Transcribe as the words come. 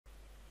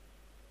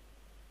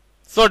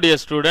So dear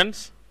students,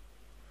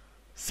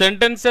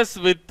 sentences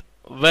with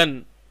when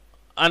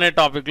అనే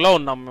topic లో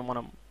ఉన్నాం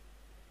మనం.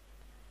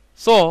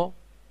 సో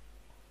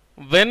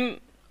when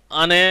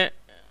అనే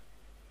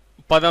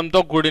పదంతో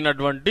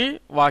కూడినటువంటి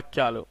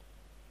వాక్యాలు.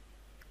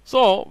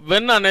 సో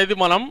when అనేది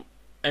మనం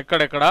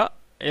ఎక్కడెక్కడ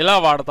ఎలా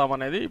వాడతాం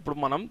అనేది ఇప్పుడు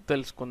మనం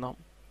తెలుసుకుందాం.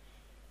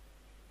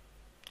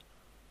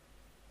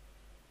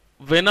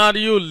 When are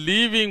you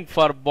leaving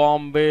for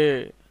Bombay?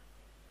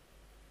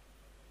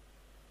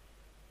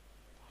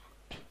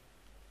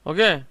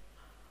 Okay.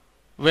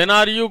 When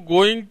are you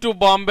going to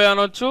Bombay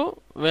అనొచ్చు.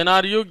 When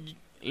are you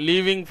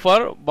leaving for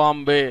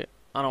Bombay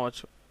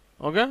అనవచ్చు.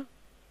 Okay.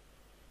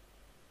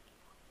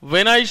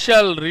 When I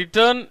shall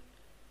return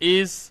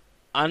is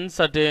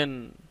uncertain.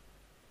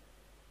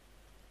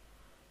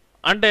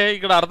 అంటే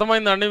ఇక్కడ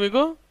అర్థమైందండి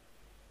మీకు?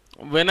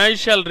 When I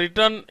shall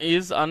return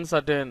is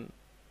uncertain.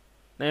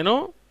 నేను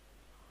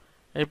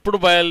ఎప్పుడు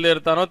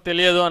బయలుదేరుతానో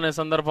తెలియదు అనే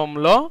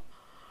సందర్భంలో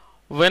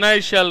when I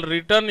shall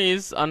return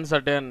is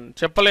uncertain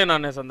చెప్పలేను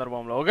అనే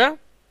సందర్భంలో. Okay.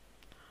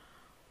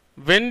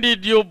 when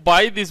did you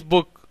buy this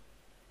book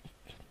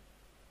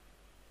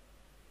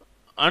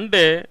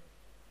అంటే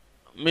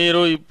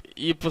మీరు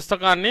ఈ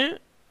పుస్తకాన్ని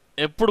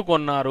ఎప్పుడు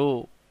కొన్నారు.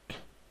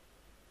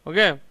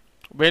 Okay.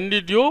 when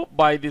did you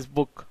buy this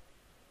book?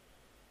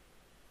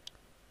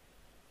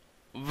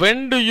 when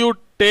do you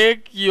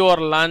take your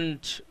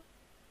lunch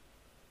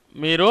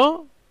మీరు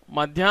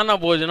మధ్యాహ్న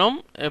భోజనం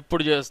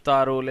ఎప్పుడు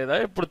చేస్తారు లేదా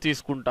ఎప్పుడు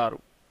తీసుకుంటారు.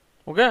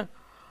 Okay.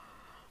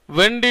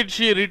 when did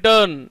she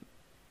return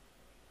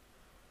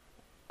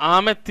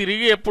ఆమె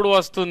తిరిగి ఎప్పుడు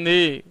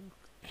వస్తుంది.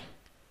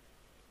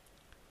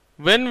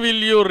 when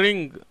will you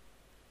ring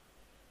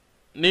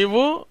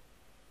నీవు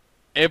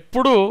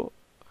ఎప్పుడు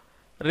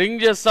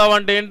రింగ్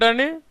చేస్తావంటే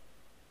ఏంటండి?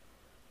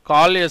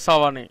 కాల్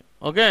చేస్తావని.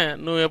 ఓకే.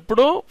 నువ్వు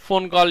ఎప్పుడు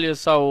ఫోన్ కాల్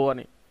చేస్తావు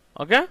అని.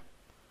 ఓకే.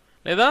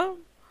 లేదా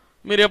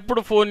మీరు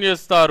ఎప్పుడు ఫోన్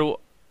చేస్తారు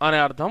అనే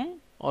అర్థం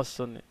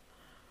వస్తుంది.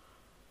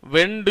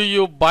 when do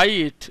you buy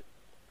it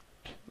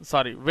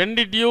sorry when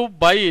did you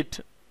buy it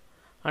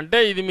అంటే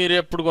ఇది మీరు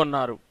ఎప్పుడు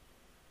కొన్నారు.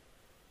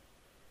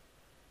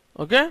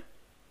 ఓకే.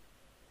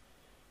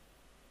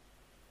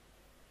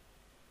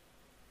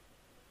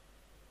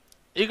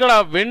 ఇక్కడ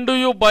when do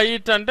you buy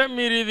it అంటే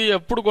మీరు ఇది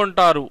ఎప్పుడు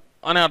కొంటారు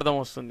అనే అర్థం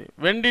వస్తుంది.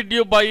 when did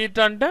you buy it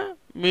అంటే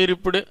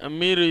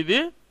మీరు ఇది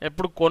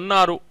ఎప్పుడు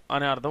కొన్నారు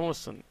అనే అర్థం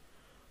వస్తుంది.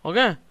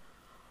 Okay.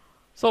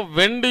 So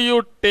when do you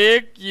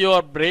take your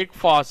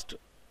breakfast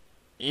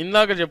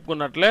ఇందాక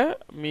చెప్పుకున్నట్లే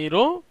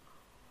మీరు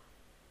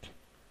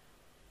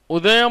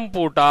ఉదయం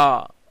పూట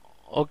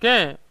ఓకే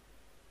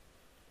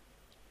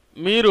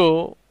మీరు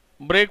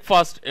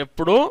బ్రేక్ఫాస్ట్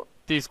ఎప్పుడు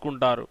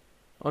తీసుకుంటారు.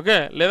 ఓకే.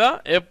 లేదా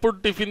ఎప్పుడు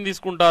టిఫిన్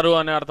తీసుకుంటారు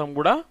అనే అర్థం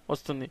కూడా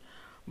వస్తుంది.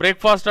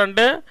 బ్రేక్ఫాస్ట్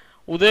అంటే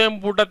ఉదయం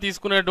పూట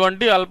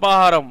తీసుకునేటువంటి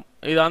అల్పాహారం.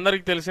 ఇది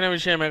అందరికి తెలిసిన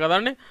విషయమే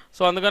కదండి.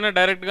 సో అందుకనే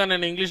డైరెక్ట్గా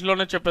నేను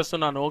ఇంగ్లీష్లోనే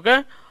చెప్పేస్తున్నాను. ఓకే.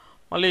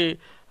 మళ్ళీ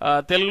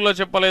తెలుగులో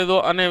చెప్పలేదు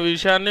అనే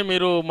విషయాన్ని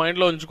మీరు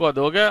మైండ్లో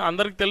ఉంచుకోవద్దు. ఓకే.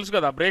 అందరికి తెలుసు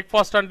కదా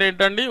బ్రేక్ఫాస్ట్ అంటే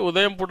ఏంటండి?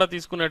 ఉదయం పూట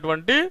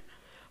తీసుకునేటువంటి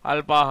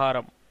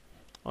అల్పాహారం.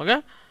 ఓకే.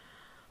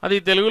 అది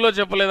తెలుగులో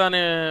చెప్పలేదు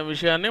అనే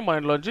విషయాన్ని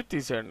మైండ్లోంచి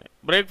తీసేయండి.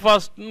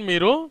 బ్రేక్ఫాస్ట్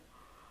మీరు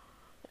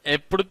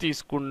ఎప్పుడు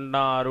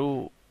తీసుకున్నారు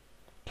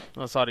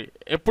సారీ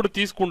ఎప్పుడు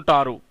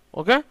తీసుకుంటారు.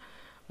 Okay.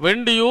 when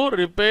do you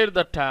repair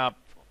the tap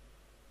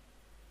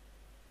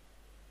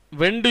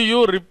when do you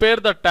repair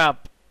the tap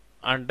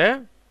అంటే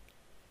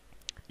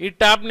ఈ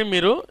ట్యాప్ని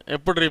మీరు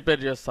ఎప్పుడు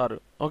రిపేర్ చేస్తారు.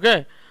 ఓకే.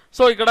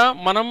 సో ఇక్కడ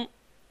మనం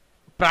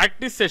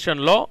ప్రాక్టీస్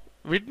సెషన్లో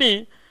వీటిని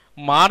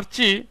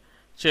మార్చి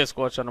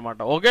చేసుకోవచ్చు అనమాట.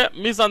 ఓకే.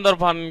 మీ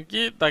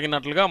సందర్భానికి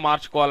తగినట్లుగా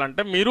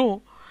మార్చుకోవాలంటే మీరు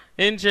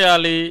ఏం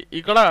చేయాలి?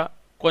 ఇక్కడ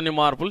కొన్ని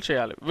మార్పులు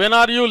చేయాలి. when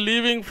are you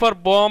leaving for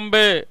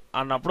Bombay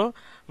అన్నప్పుడు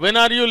when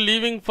are you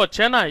leaving for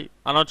Chennai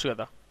అనొచ్చు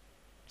కదా.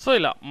 సో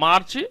ఇలా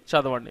మార్చి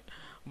చదవండి.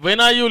 when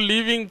are you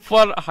leaving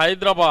for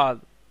Hyderabad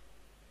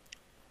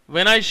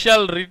when I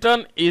shall return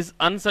is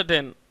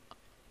uncertain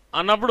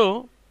అన్నప్పుడు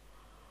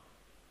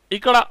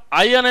ఇక్కడ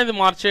I అనేది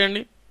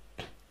మార్చేయండి.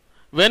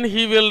 when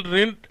he will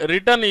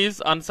return is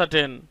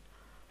uncertain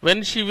when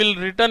she will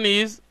return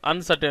is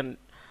uncertain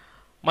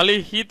మళ్ళీ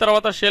he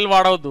తర్వాత షెల్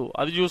వాడవద్దు,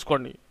 అది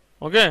చూసుకోండి.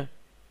 ఓకే.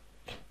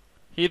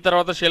 he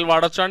తర్వాత షెల్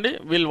వాడొచ్చు అండి,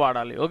 will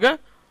వాడాలి. Okay.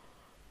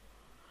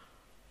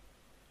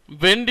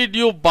 when did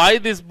you buy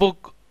this book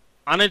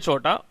అనే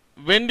చోట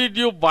when did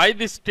you buy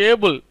this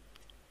table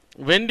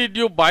when did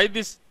you buy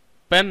this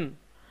pen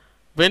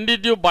when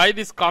did you buy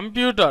this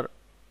computer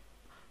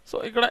so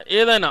ఇక్కడ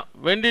ఏదైనా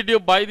when did you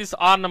buy this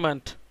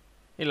ornament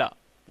ఇలా.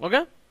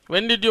 Okay.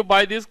 when did you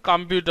buy this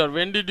computer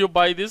when did you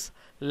buy this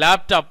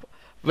laptop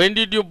when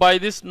did you buy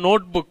this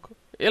notebook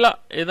ఇలా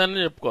ఏదైనా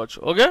చెప్పుకోవచ్చు.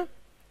 Okay.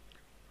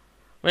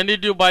 when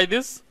did you buy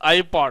this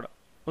iPod.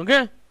 Okay.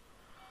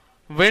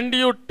 when do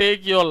you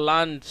take your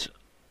lunch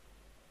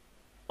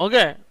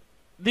okay.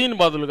 దీని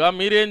బదులుగా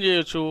మీరేం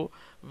చేయొచ్చు?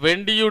 when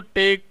do you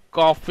take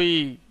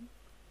coffee.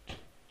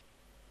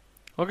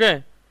 Okay.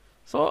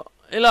 So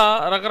ఇలా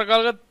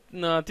రకరకాలుగా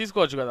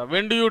తీసుకోవచ్చు కదా.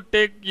 when do you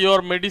take your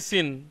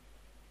medicine.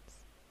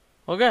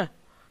 Okay.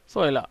 So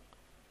ఇలా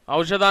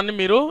ఔషధాన్ని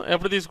మీరు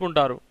ఎప్పుడు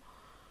తీసుకుంటారు.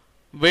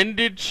 వెన్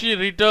డిడ్ షీ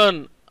రిటర్న్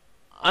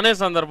అనే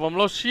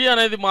సందర్భంలో షీ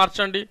అనేది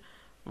మార్చండి.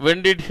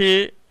 వెన్ డిడ్ హీ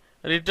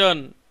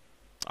రిటర్న్,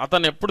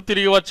 అతను ఎప్పుడు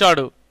తిరిగి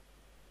వచ్చాడు.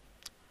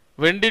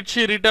 వెన్ డిడ్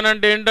షీ రిటర్న్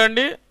అంటే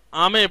ఏంటండి,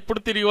 ఆమె ఎప్పుడు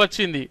తిరిగి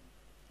వచ్చింది.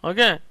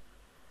 Okay,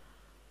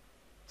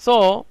 so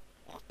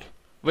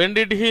when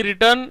did he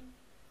return,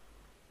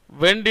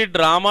 when did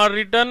Rama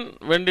return,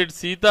 when did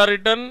Sita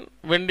return,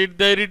 when did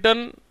they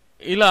return,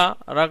 ఇలా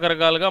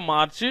రకరకాలుగా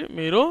మార్చి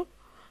మీరు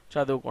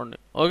చదువుకోండి.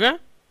 Okay,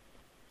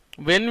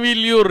 when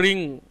will you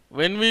ring,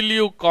 when will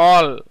you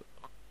call,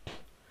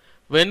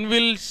 when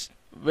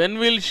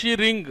will she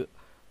ring,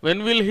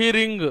 when will he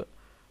ring,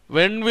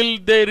 when will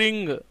they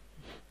ring,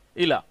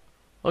 ఇలా.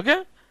 Okay,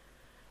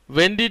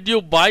 when did you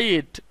by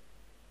it,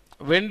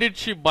 when did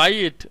she by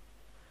it,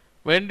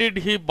 when did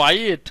he buy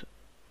it,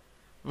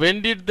 when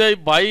did they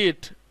by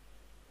it.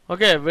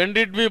 Okay, when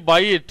did we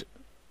by it.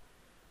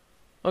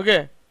 Okay,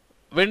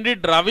 when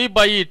did Ravi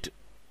by it.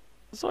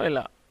 So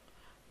ఇలా.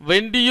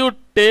 When D you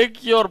take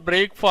your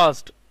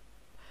breakfast,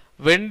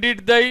 when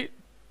did they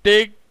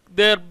take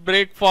their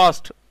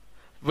breakfast,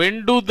 when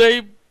do they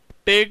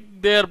take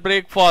their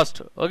breakfast.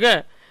 Okay,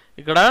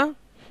 ఇక్కడ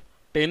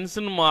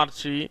టెన్స్ను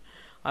మార్చి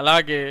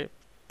అలాగే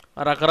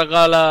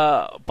రకరకాల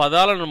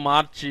పదాలను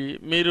మార్చి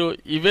మీరు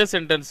ఇవే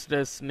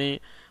సెంటెన్సెస్ని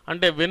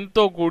అంటే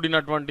వెన్తో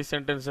కూడినటువంటి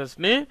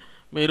సెంటెన్సెస్ని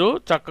మీరు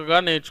చక్కగా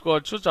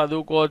నేర్చుకోవచ్చు,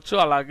 చదువుకోవచ్చు.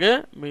 అలాగే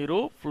మీరు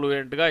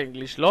ఫ్లూయెంట్గా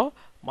ఇంగ్లీష్లో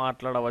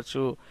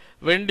మాట్లాడవచ్చు.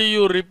 When do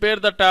you repair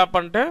the tap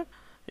అంటే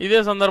ఇదే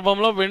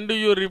సందర్భంలో when do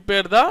you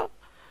repair the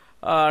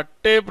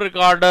tape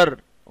recorder.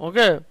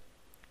 Okay,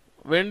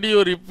 when do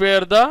you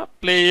repair the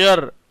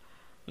player,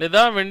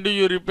 లేదా when do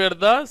you repair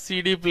the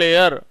CD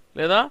player,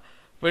 లేదా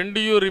when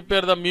do you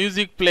repair the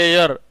music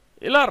player,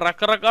 ఇలా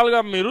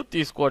రకరకాలుగా మీరు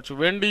తీసుకోవచ్చు.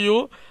 When do you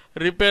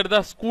repair the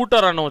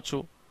scooter అనవచ్చు.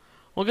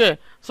 Okay,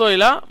 so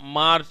ఇలా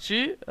మార్చి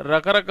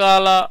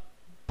రకరకాల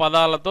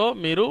పదాలతో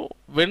మీరు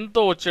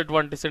వెన్తో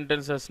వచ్చేటువంటి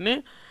సెంటెన్సెస్ని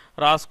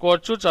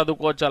రాసుకోవచ్చు,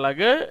 చదువుకోవచ్చు,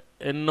 అలాగే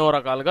ఎన్నో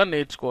రకాలుగా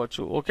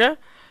నేర్చుకోవచ్చు. ఓకే,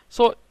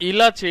 సో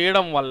ఇలా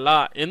చేయడం వల్ల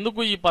ఎందుకు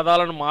ఈ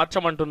పదాలను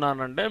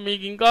మార్చమంటున్నానంటే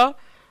మీకు ఇంకా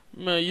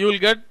you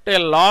will get a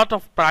lot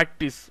of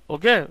practice.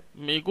 Okay,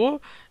 మీకు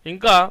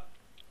ఇంకా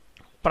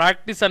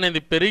ప్రాక్టీస్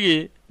అనేది పెరిగి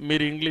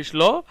మీరు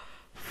ఇంగ్లీష్లో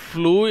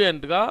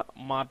ఫ్లూయెంట్గా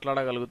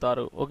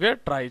మాట్లాడగలుగుతారు. ఓకే,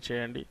 ట్రై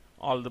చేయండి.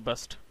 All the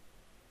best.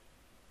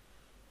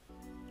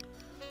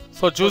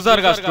 సో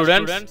చూసారుగా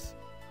స్టూడెంట్స్,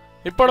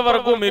 ఇప్పటి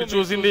వరకు మీరు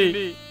చూసింది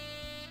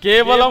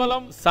కేవలం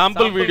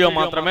శాంపుల్ వీడియో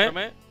మాత్రమే.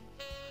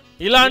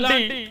 ఇలాంటి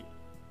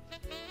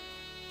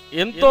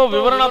ఎంతో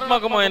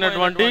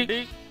వివరణాత్మకమైనటువంటి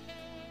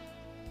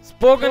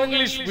స్పోకెన్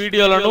ఇంగ్లీష్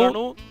వీడియోలను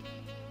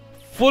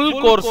ఫుల్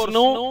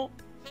కోర్సును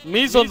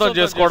మీ సొంతం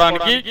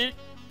చేసుకోవడానికి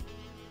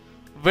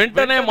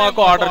వెంటనే మాకు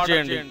ఆర్డర్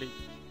చేయండి.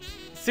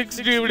 6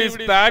 DVDs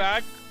pack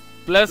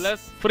plus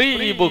free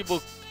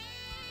ebooks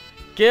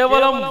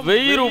కేవలం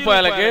 1000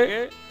 రూపాయలకే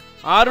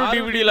 6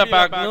 DVDల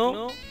ప్యాక్ను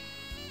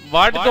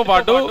వాటితో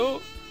పాటు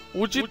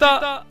ఉచిత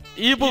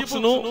ఈబుక్స్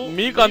ను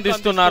మీకు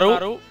అందిస్తున్నారు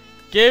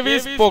కేవీ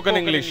స్పోకెన్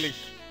ఇంగ్లీష్.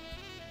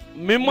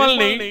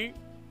 మిమ్మల్ని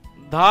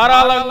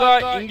ధారాళంగా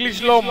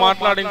ఇంగ్లీష్ లో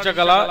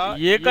మాట్లాడించగల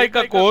ఏకైక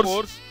కోర్స్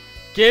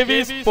కేవీ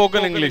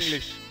స్పోకెన్ ఇంగ్లీష్.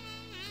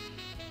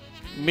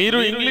 మీరు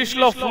ఇంగ్లీష్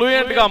లో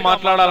ఫ్లూయెంట్ గా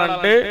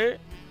మాట్లాడాలంటే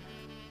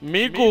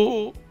మీకు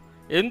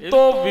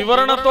ఎంతో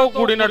వివరణతో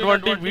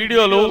కూడినటువంటి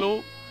వీడియోలు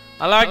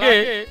అలాగే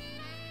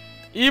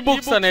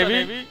ఈబుక్స్ అనేవి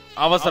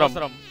అవసరం.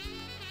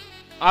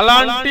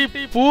 అలాంటి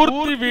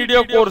పూర్తి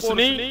వీడియో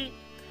కోర్సుని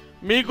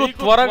మీకు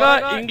త్వరగా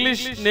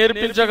ఇంగ్లీష్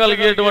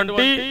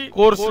నేర్పించగలిగేటువంటి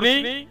కోర్సుని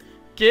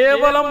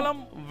కేవలం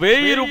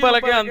 1000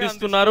 రూపాయలకే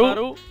అందిస్తున్నారు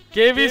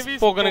కేవీ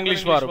స్పోకెన్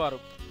ఇంగ్లీష్ వారు.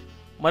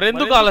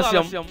 మరెందుకు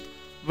ఆలస్యం,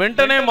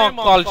 వెంటనే మాకు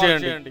కాల్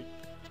చేయండి.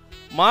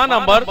 మా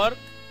నంబర్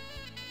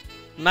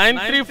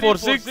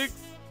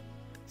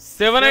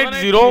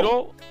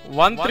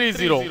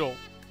 9346780130.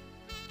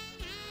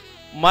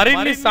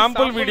 మరిన్ని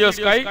శాంపుల్ వీడియోస్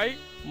కై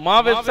మా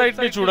వెబ్సైట్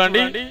ని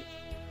చూడండి.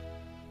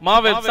 మా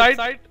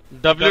వెబ్సైట్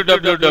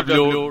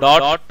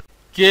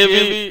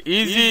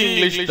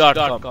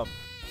www.kveasyenglish.com.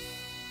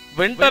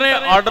 వెంటనే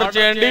ఆర్డర్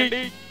చేయండి,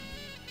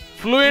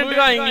 ఫ్లూయెంట్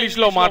గా ఇంగ్లీష్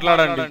లో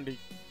మాట్లాడండి.